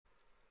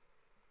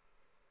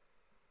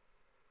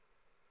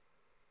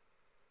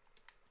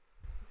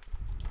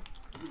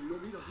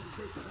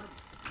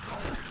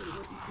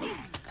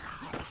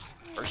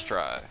First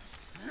try.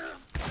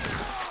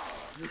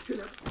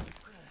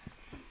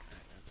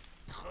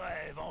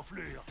 Crève,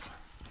 enflure.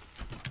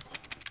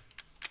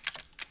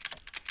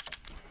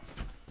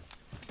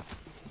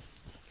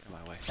 Get in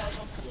my way. Charge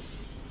en cours.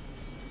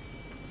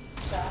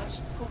 Charge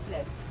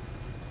complète.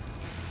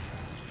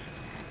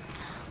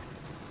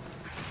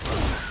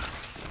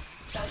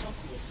 Charge en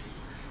cours.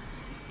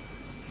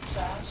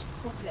 Charge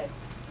complète.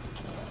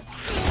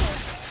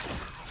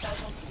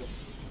 Charge en cours.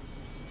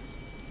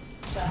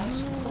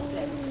 Charge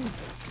complète.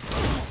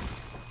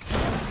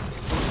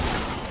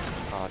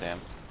 Oh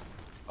damn.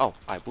 Oh,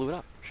 I blew it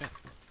up. Shit.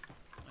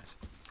 Nice.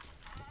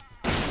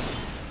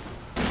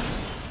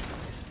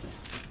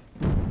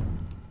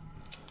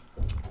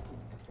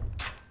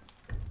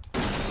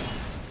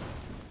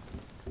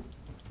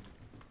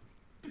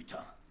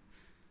 Putain.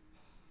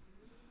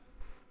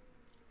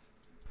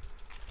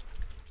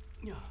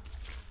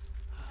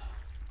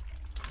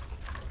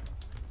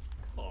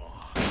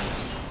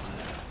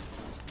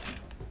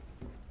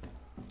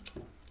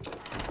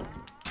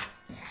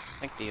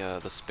 I think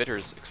the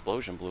spitter's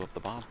explosion blew up the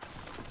bomb.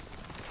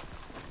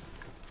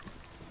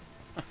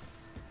 Huh.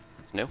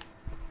 It's new.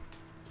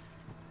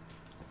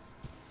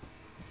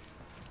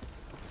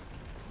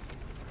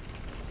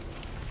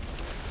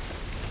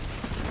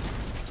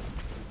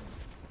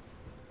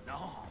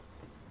 Non.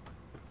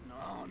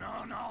 Non,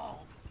 non, non.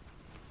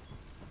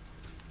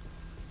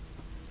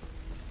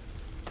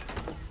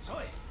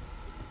 Zoé.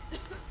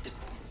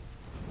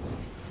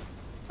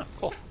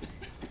 Cool.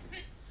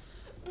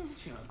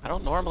 I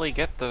don't normally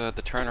get the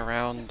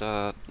turnaround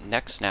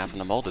neck snap in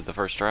the molded the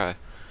first try.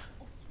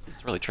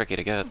 It's really tricky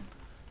to get.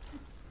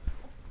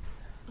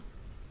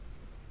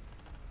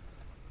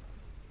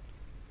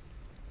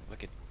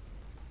 Wicked.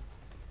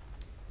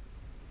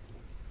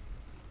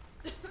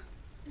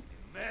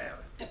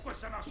 Merde, pourquoi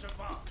ça marche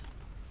pas?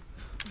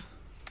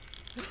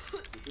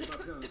 C'était pas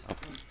plein, c'est ça.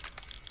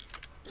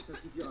 Ça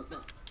suffira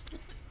pas.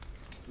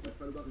 Il va te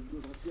falloir une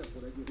dose entière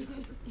pour la guérir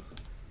complètement.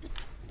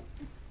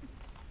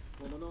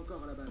 On en a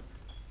encore à la base.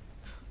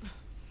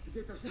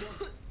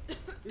 Détache-toi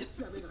et je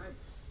t'y amènerai.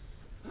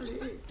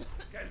 Allez!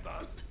 Quelle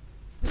base?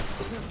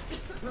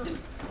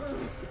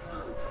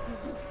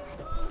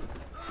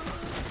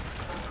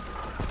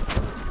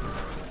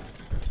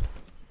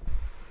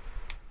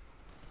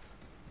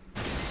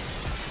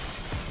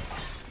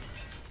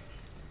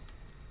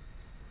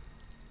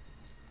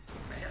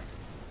 Merde.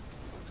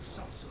 Faut que je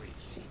sorte Zoé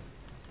d'ici.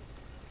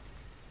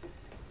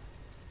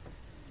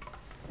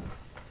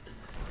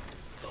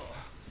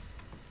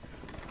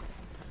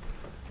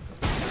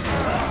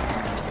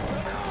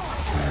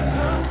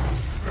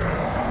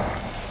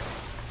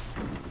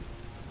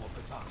 On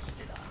peut pas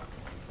rester là.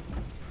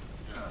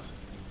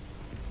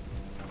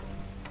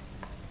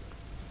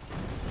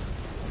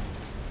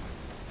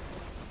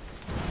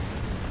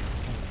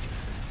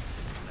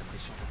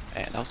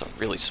 Man, that was a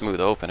really smooth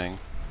opening.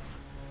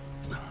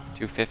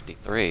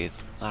 2:53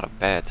 is not a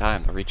bad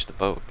time to reach the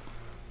boat.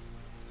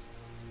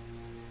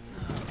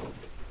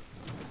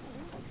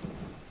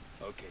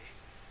 Ok.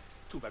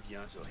 Tout va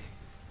bien, Zoé.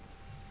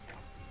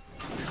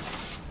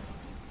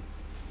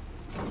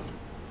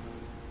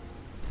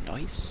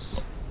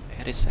 Nice.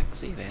 Very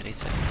sexy, very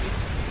sexy.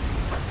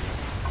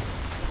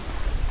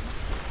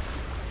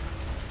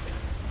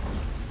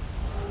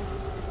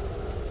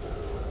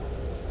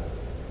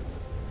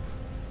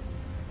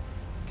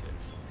 Quelle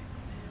journée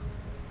de merde.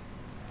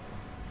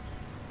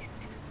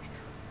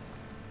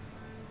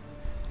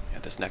 Yeah,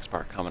 this next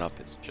part coming up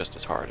is just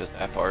as hard as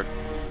that part.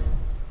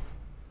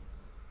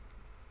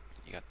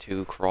 You got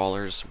 2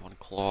 crawlers, 1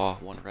 claw,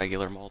 1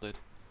 regular molded,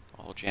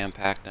 all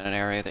jam-packed in an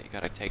area that you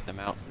gotta take them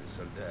out Le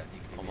soldat a dit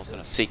que les almost in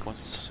a méthodes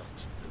sequence. sont une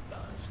sorte de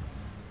base.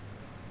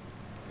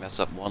 Mess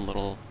up one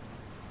little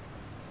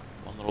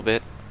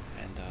bit,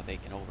 and they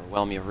can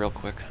overwhelm you real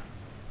quick.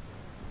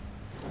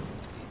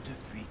 Et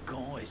depuis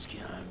quand est-ce qu'il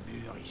y a un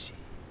mur ici?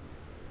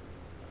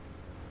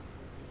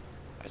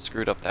 I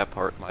screwed up that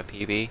part in my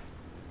PB,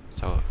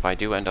 so if I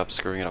do end up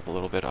screwing it up a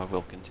little bit, I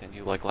will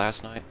continue like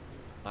last night.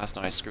 Last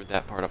night I screwed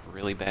that part up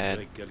really bad,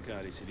 Avec quelqu'un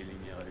a laissé les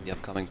lumières allumées. the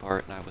upcoming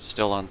part, and I was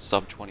still on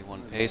sub 21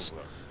 Allons pace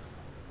voir ça.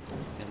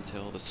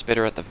 until the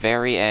spitter at the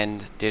very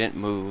end didn't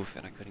move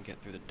and I couldn't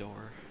get through the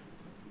door.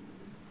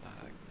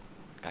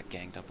 Got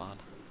ganged up on.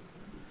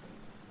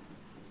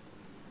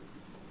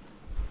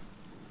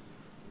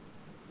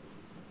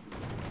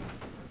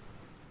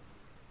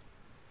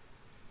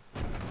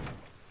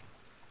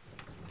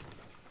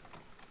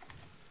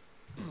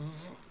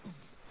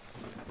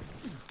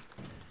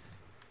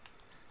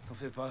 T'en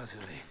fais pas, Zoé.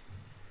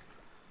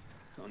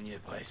 On y est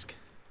presque.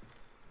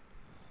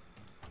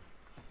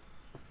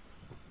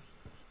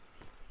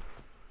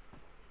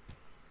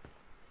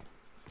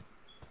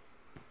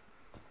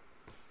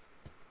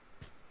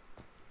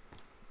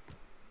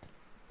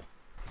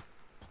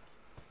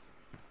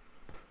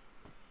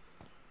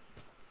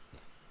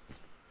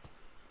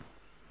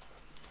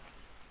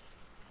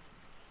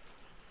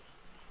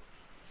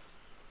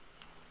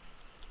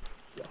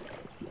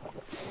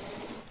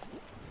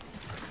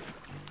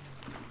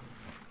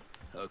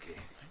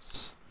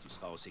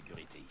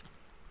 sécurité.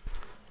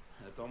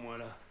 Attends-moi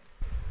là.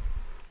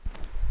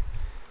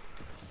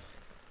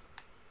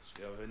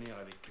 Je vais revenir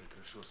avec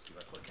quelque chose qui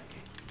va te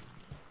requinquer.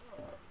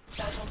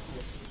 Charge en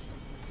cours.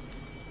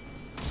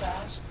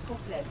 Charge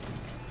complète.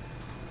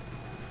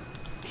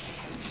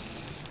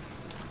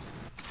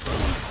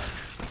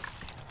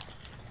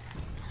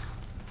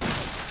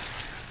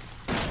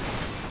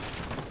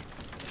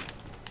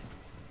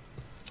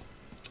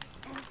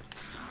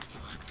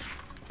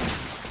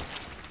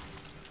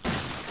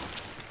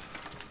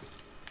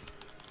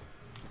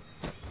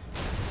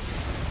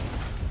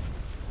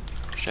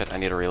 Shit, I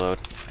need to reload.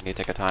 I need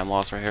to take a time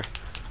loss right here.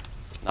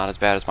 Not as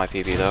bad as my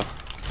PB though.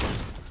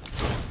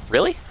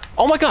 Really?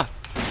 Oh my god!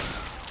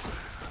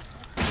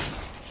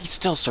 He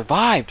still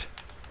survived!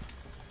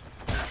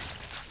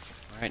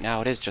 Right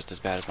now it is just as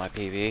bad as my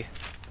PB.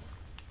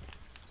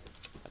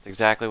 That's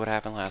exactly what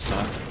happened last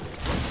time.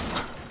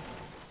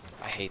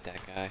 I hate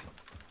that guy.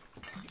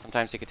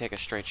 Sometimes he could take a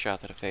straight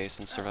shot to the face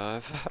and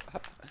survive.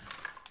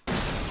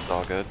 It's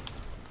all good.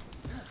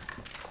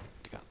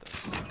 We got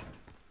this.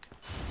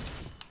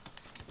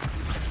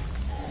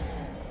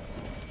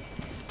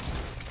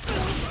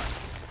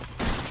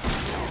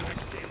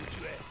 Restez où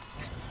tu es.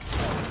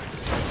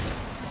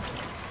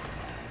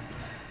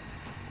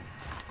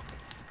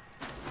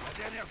 La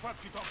dernière fois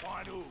que tu t'en prends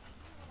à nous.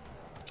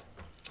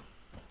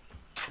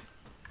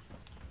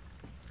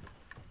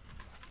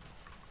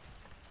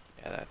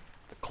 Yeah,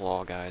 the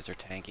claw guys are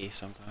tanky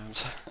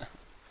sometimes.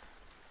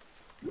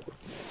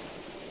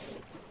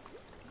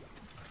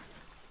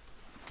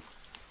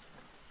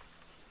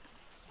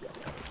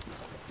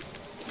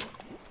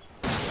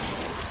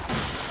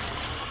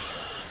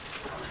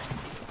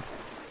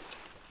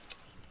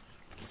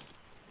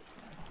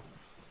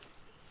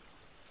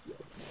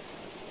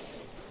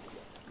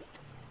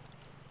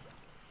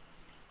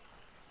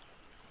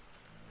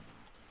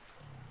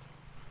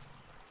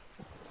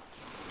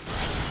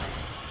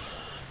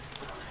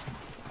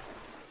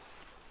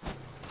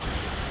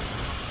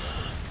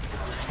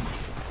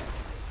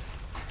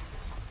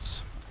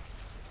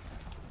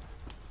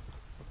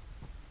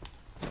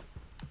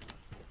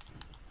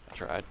 I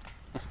tried.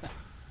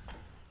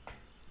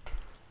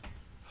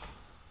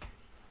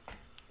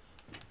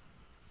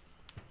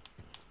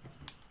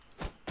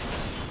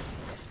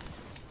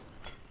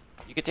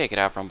 You could take it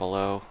out from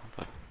below,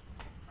 but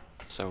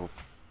it's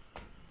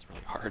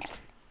really hard.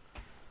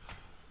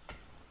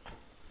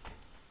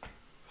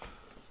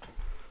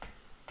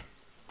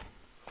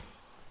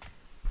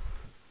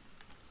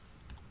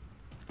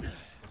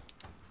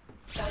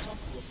 Charge en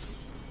cours.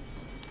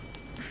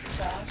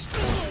 Charge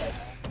complète.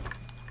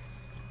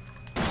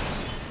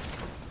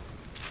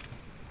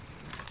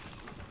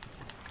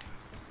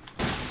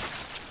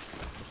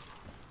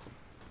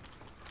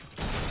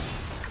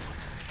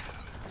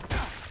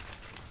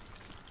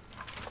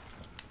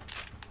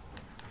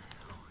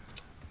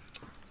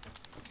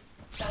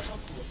 Charge en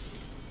cours.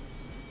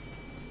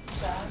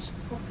 Charge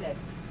complète.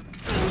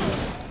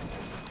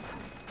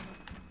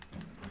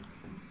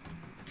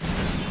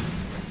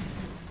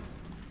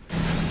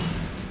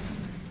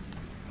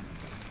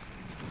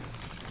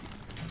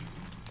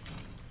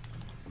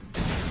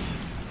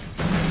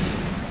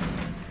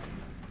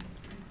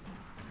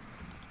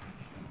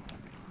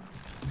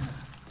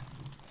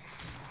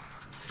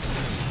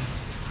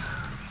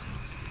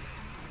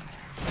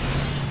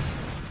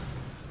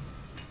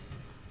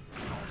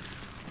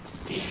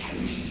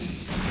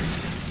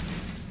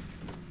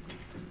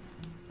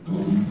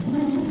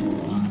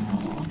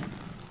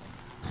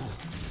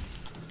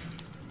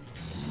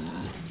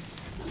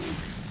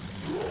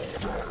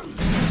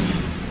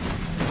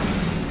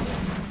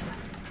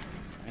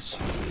 Nice.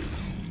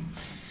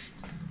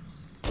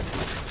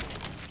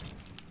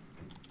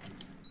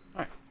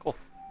 Alright, cool.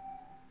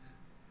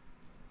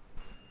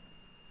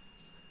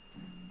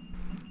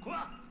 Quoi?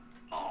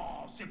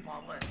 Oh, c'est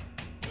pas vrai.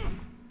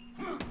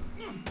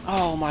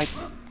 Oh, my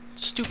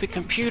stupid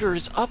computer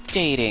is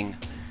updating.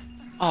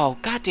 Oh,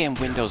 goddamn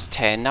Windows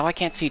 10. Now I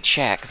can't see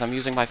chat because I'm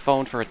using my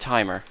phone for a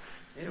timer.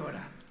 Et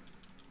voilà.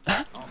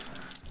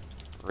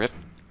 Rip.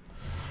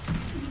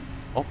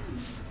 Oh.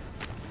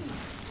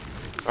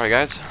 Sorry,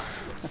 guys.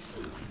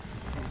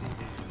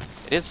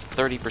 It is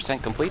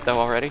 30% complete, though,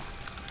 already.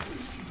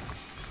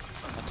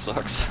 That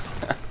sucks.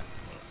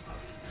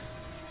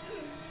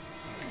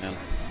 Man.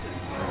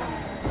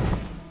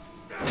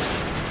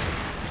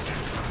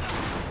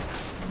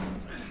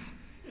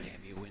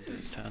 Damn you,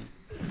 Windows 10.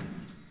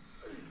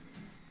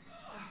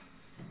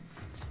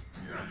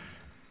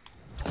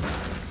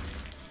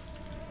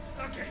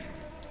 Ok.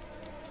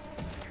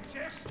 Tu me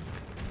cherches?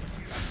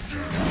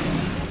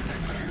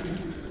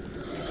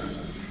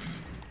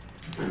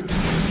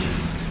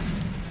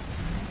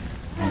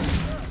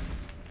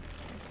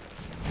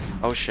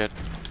 Oh shit.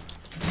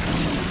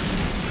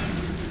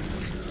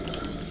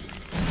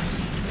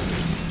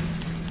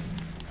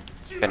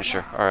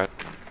 Finisher, alright.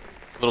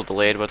 A little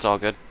delayed, but it's all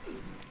good.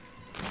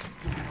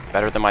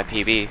 Better than my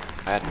PB.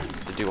 I had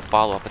to do a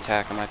follow-up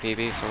attack on my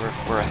PB, so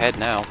we're ahead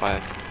now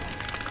by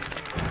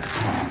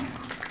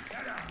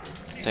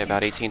Say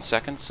about 18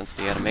 seconds, since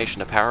the animation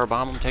to power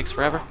bomb him takes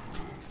forever.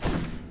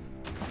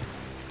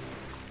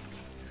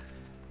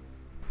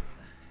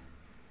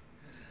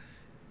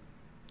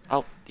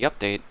 Oh, the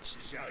update's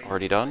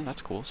already done.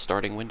 That's cool.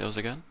 Starting Windows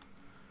again.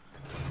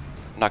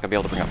 I'm not gonna be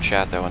able to bring up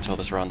chat though until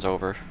this run's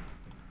over.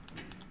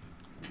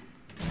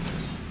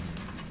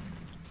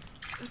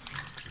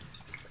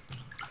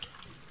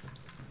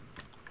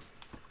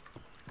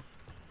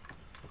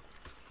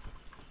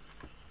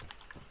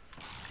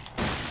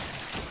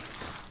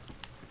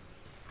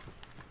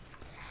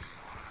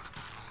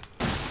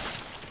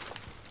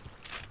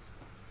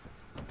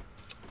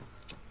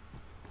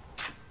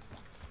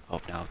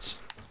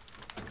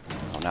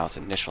 Oh, now it's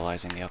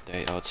initializing the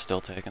update. Oh, it's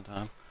still taking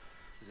time.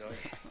 Zoé,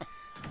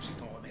 j'ai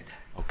ton remède.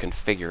 Oh,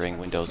 configuring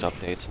Windows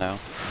updates now.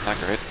 Not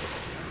great.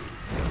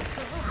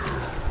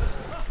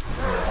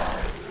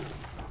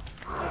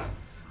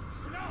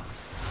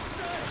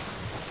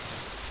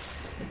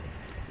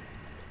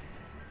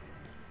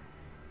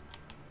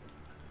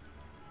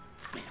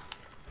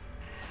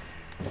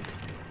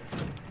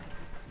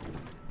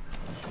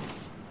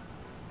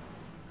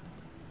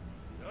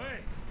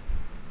 Zoé,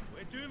 où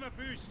es-tu, ma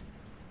puce?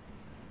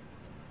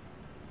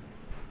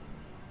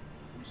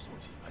 Où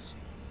sont-ils passés?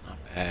 Not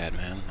bad,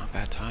 man. Not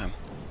bad time.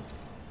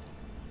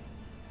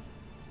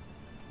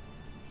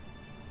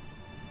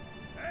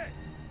 Hé!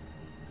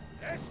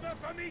 Laisse ma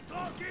famille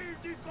tranquille,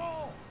 du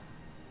con!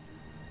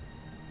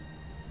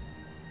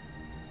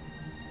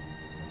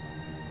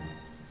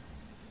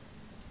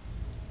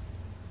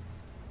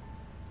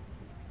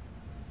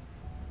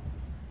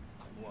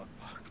 Crois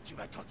pas que tu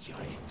vas t'en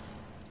tirer.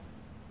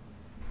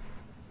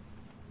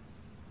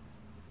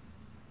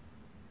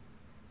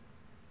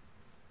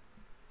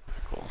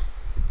 Cool.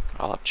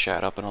 I'll have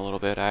chat up in a little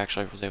bit. I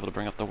actually was able to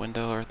bring up the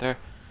window right there.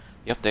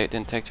 The update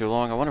didn't take too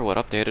long. I wonder what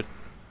updated.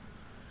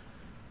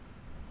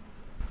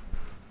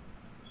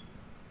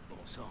 Bon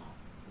sang.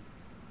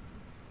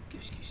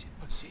 Qu'est-ce qui s'est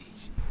passé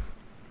ici?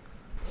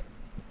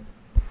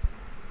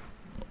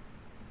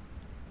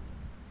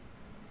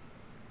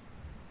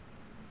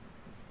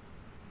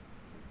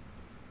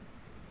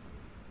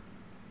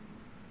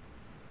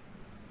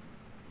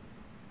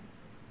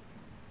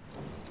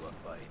 On doit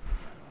pas être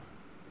bien loin.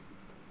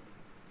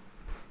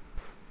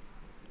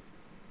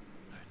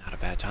 Not a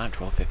bad time.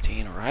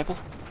 12:15 arrival.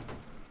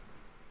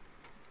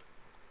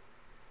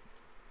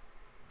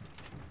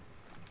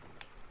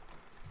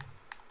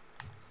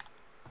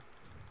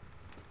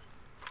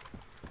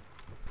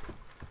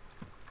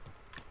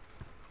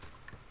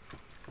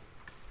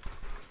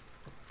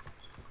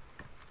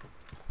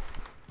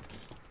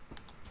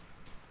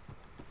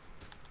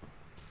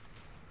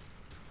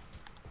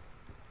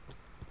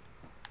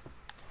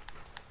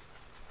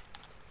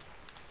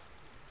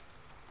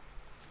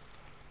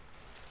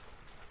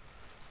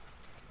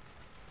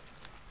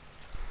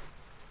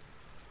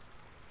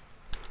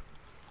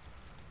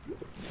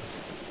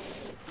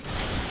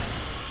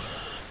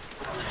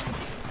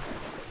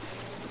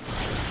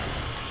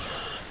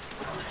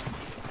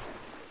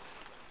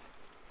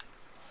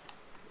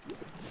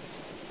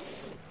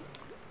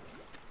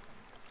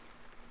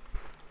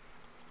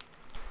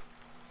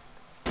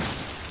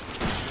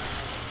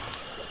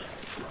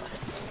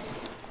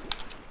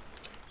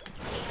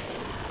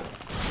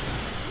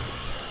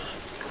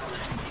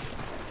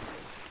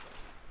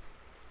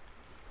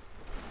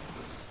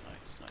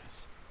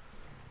 Nice.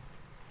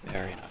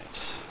 Very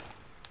nice.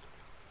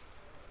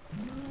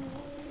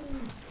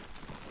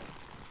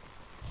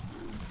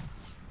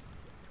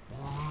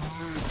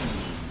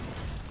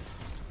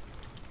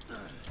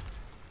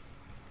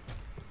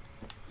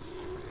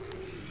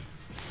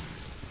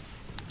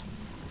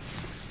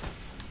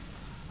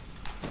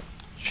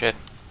 Shit.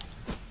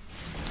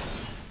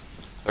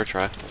 Third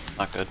try.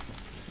 Not good.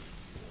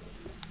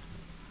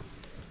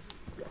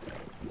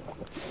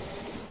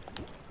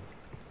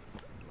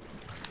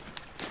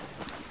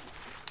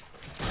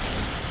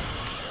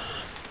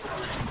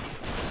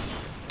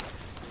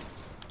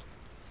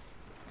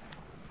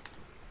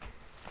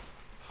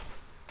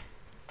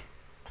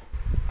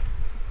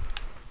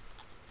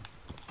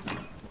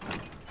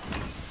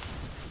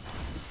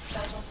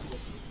 Charge en cours.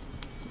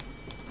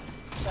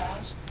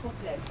 Charge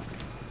complète.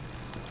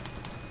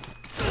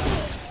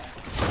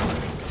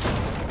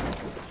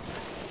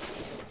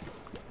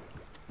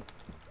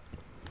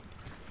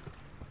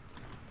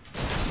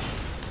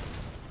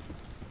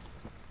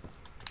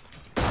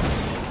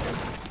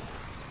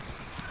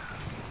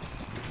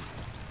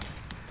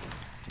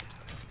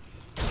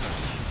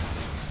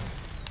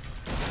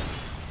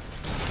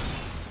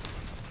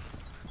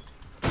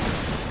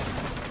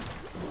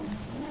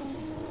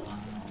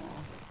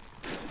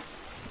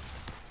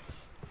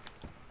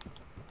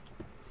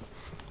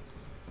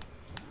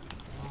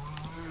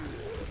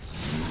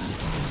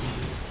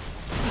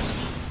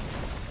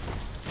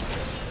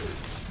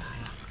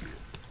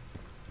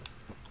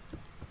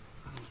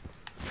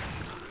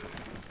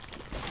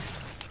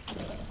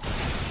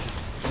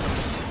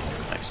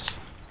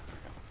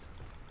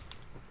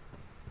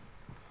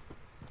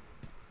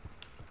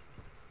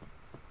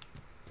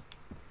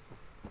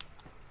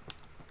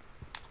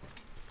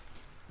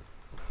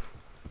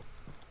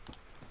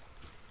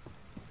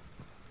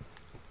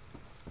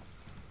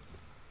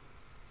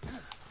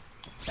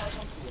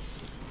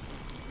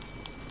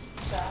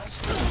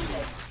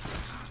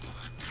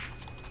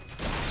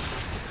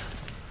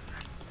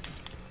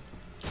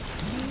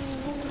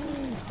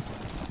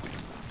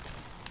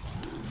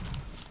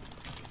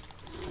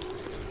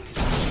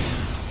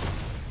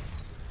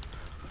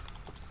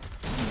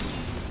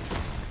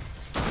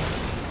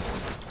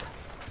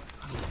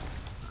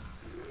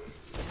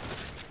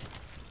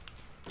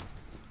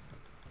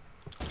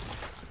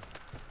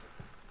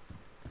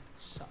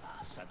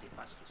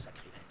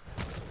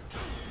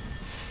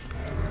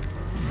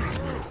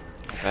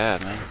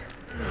 bad, man.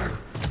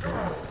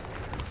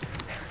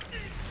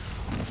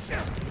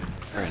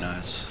 Very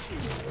nice.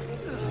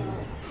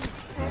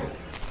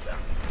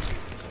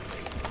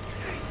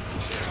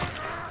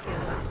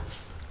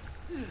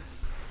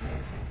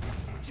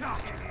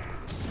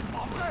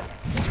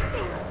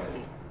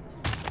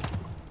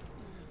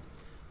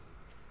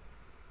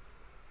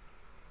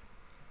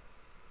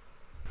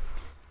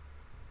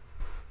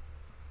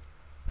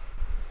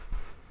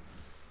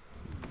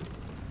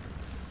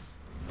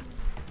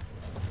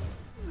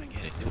 I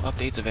get it. New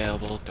updates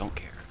available. Don't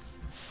care.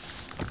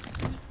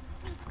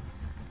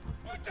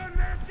 Putain de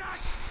merde, Jack!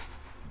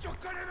 Tu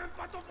reconnais même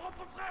pas ton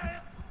propre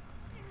frère!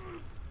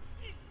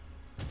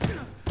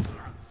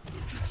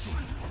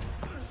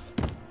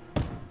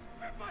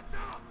 Fais pas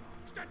ça!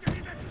 Je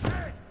t'interdis de la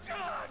toucher!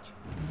 Jack!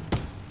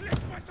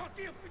 Laisse-moi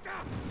sortir,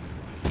 putain!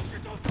 Je suis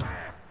ton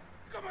frère!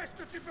 Comment est-ce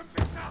que tu peux me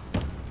faire ça?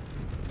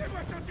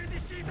 Fais-moi sortir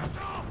d'ici,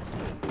 t'entends?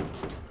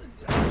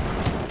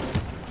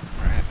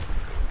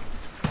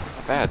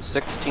 Not bad.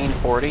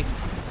 1640.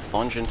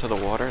 Plunge into the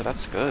water.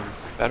 That's good.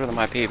 Better than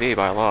my PB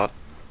by a lot.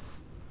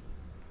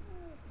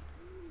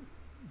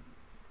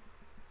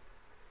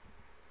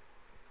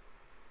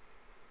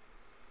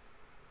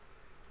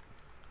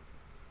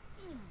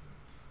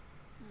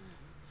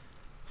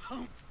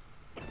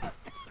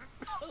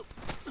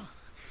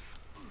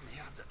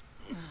 Merde.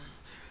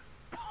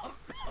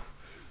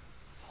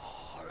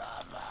 Oh la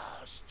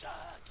vache,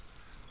 Jack!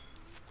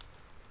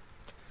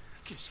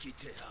 Qu'est-ce qui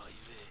t'est arrivé?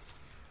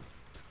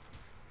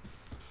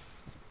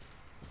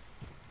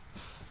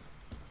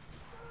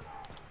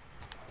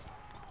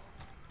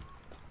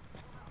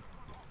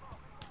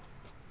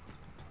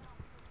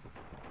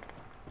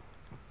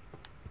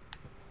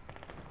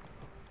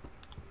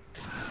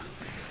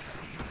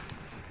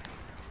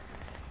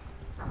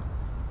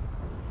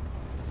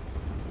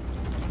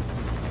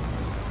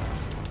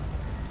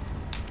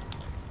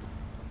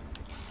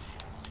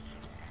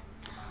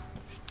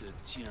 Je te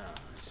tiens,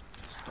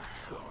 espèce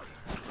d'enfoiré.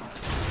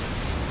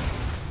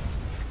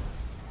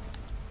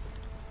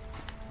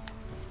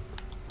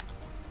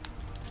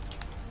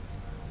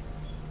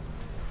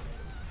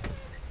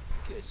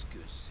 Qu'est-ce que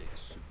c'est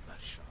ce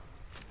machin?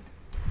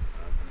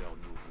 Un de leurs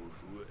nouveaux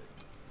jouets.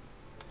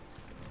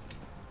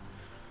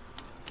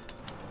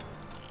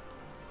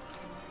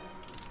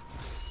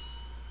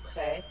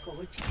 Prêt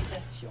pour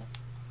utilisation.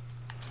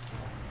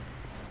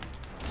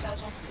 Charge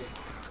en cours.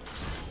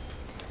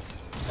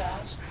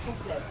 Charge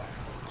complète.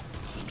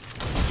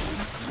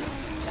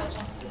 Charge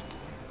en cours.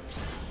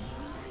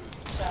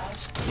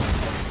 Charge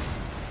complète.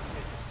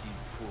 Faites ce qu'il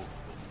faut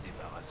pour me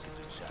débarrasser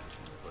de Jack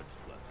une bonne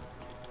fois.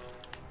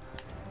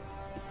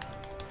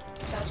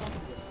 Charge en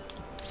cours.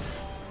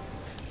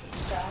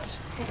 Charge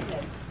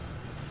complète.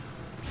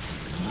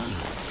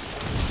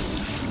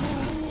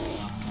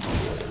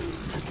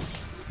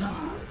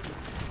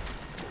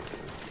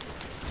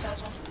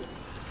 Charge en cours.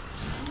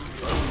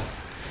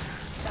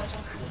 Charge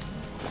en cours.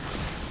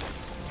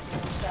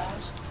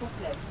 Charge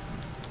complète.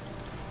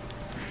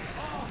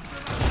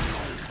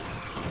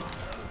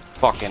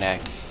 Fucking A.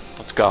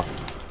 Let's go.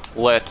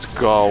 Let's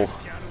go.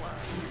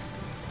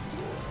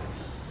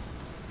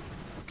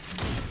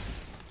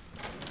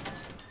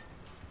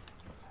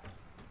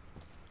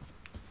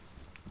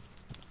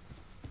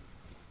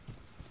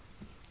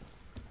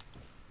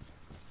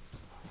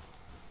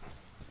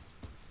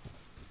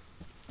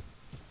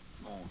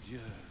 Mon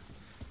Dieu,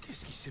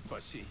 qu'est-ce qui s'est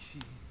passé ici?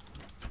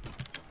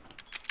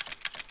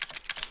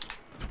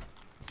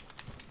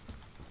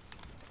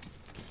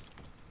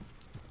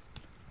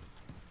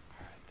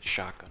 The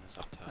shotgun is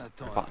up top.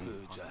 Attends Or un button peu,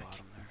 on the Jack.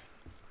 bottom there.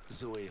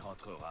 Zoé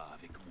rentrera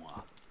avec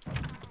moi.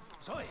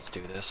 Zoé! Let's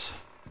do this.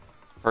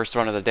 First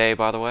run of the day,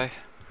 by the way.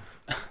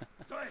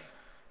 Zoé!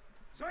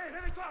 Zoé,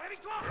 réveille-toi,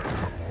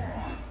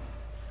 réveille-toi!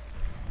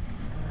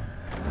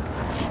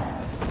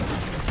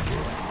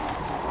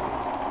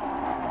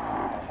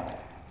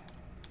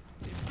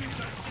 T'es plus un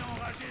chien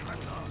enragé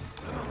maintenant.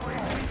 Le moment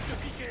est venu de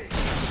te piquer.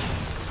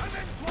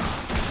 Amène-toi!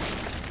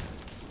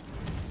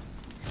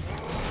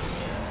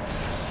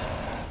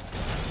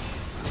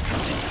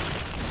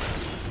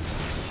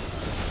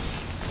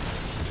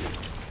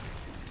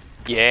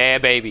 Yeah,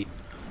 baby.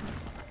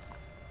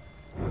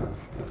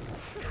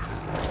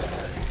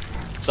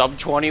 Sub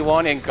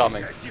 21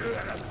 incoming. Adieu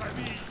à la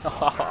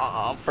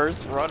famille.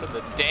 First run of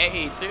the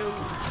day, too.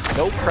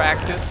 No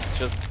practice,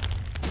 just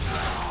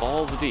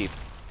balls deep.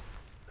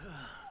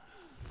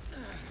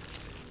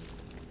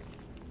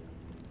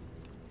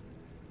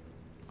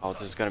 Oh,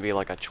 this is gonna be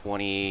like a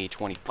 20,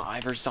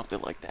 25 or something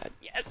like that.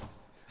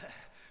 Yes!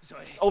 Zoé,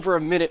 Over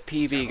a minute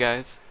PB,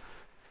 guys.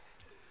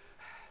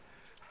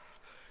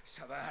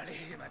 ça va aller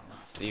maintenant.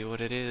 See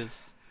what it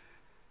is.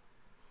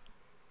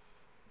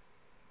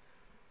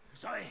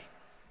 Zoé!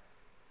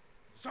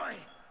 Zoé!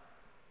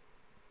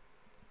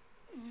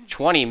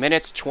 20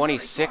 minutes,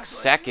 26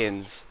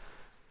 seconds.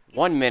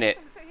 1 minute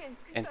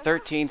and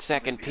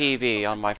 13-second PB on my